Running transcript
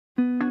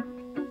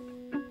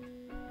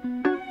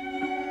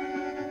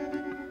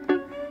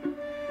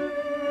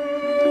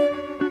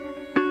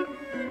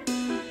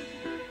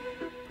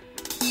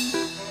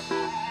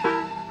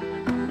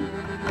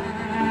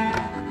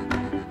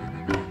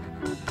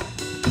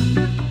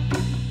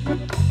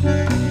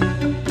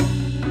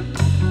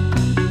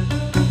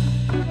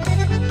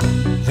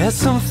There's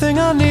something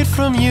I need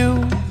from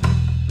you,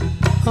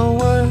 a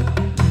word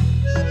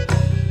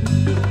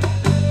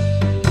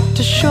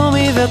to show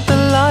me that the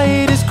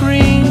light is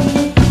green.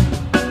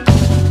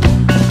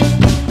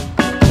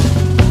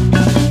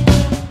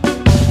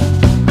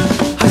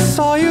 I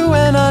saw you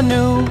and I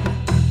knew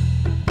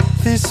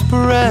this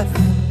breath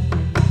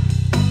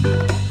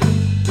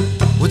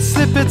would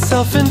slip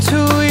itself into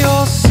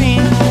your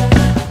scene.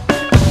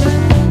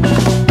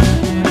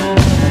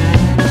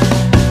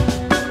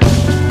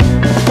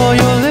 For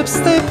your lips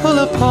they pull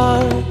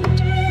apart,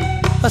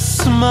 a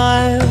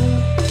smile,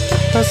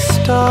 a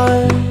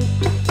start.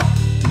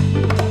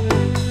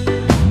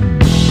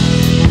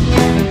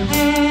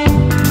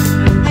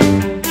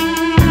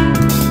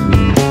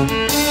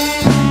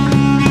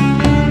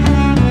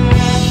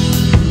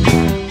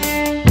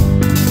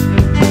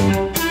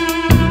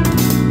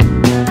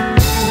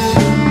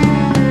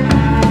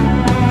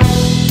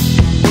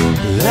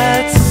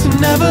 Let's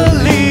never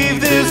leave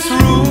this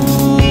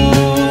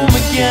room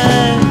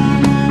again.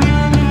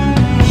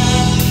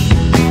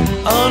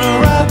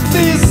 Unwrap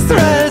these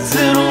threads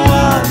and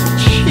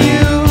watch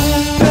you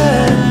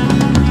bend.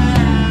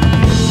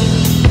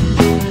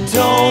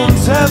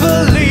 Don't ever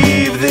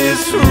leave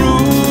this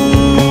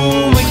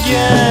room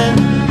again.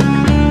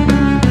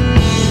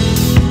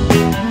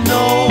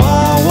 No,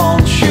 I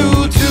want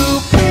you to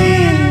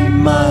be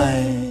my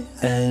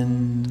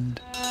end.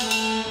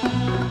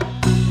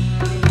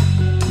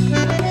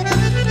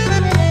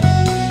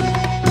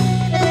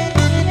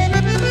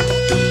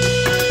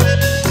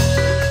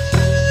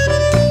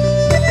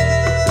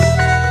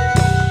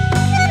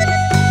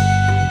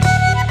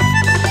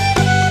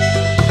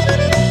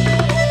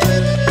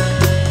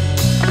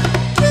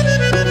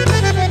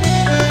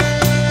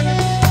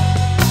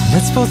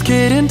 Let's both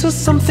get into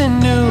something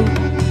new.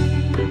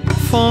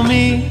 For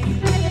me,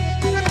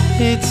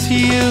 it's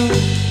you.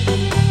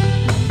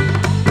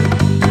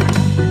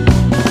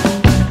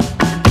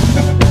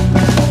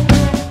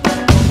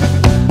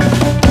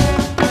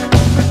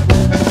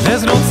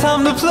 There's no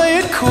time to play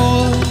it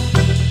cool.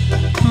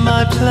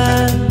 My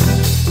plan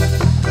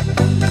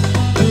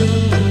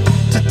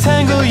to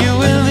tangle you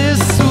in this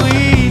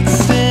sweet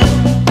sin.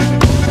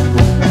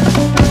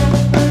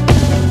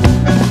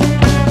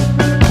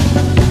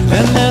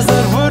 Then there's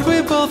that word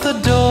we both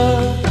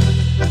adore,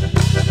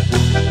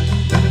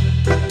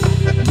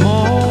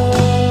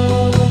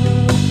 more.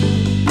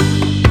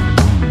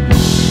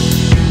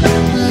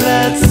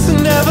 Let's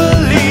never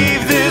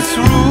leave this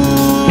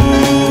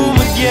room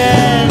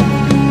again.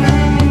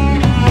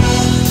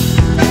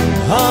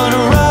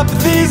 Unwrap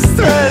these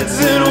threads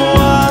and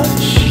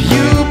watch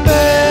you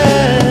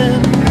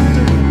bend.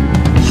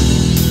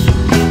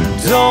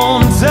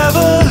 Don't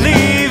ever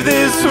leave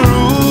this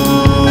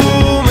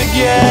room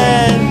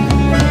again.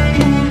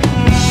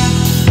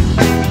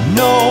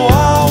 No,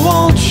 I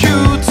want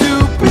you to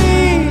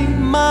be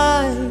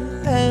my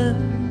end.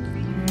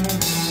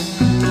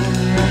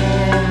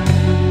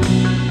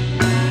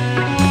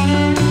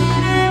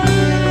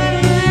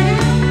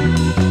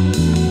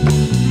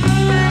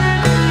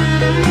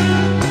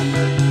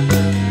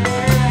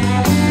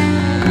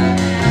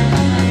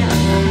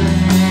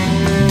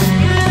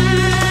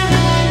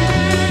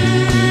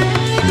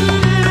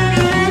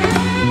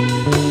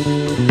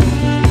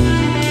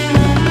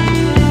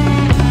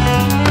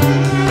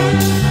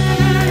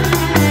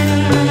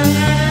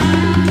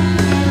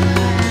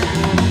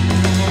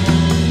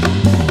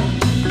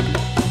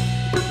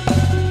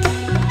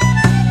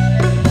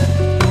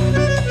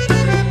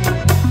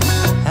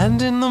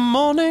 And in the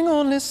morning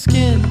only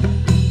skin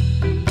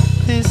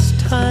this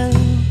time.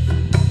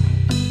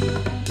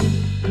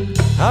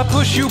 I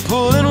push you,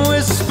 pull, and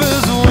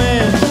whispers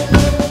win.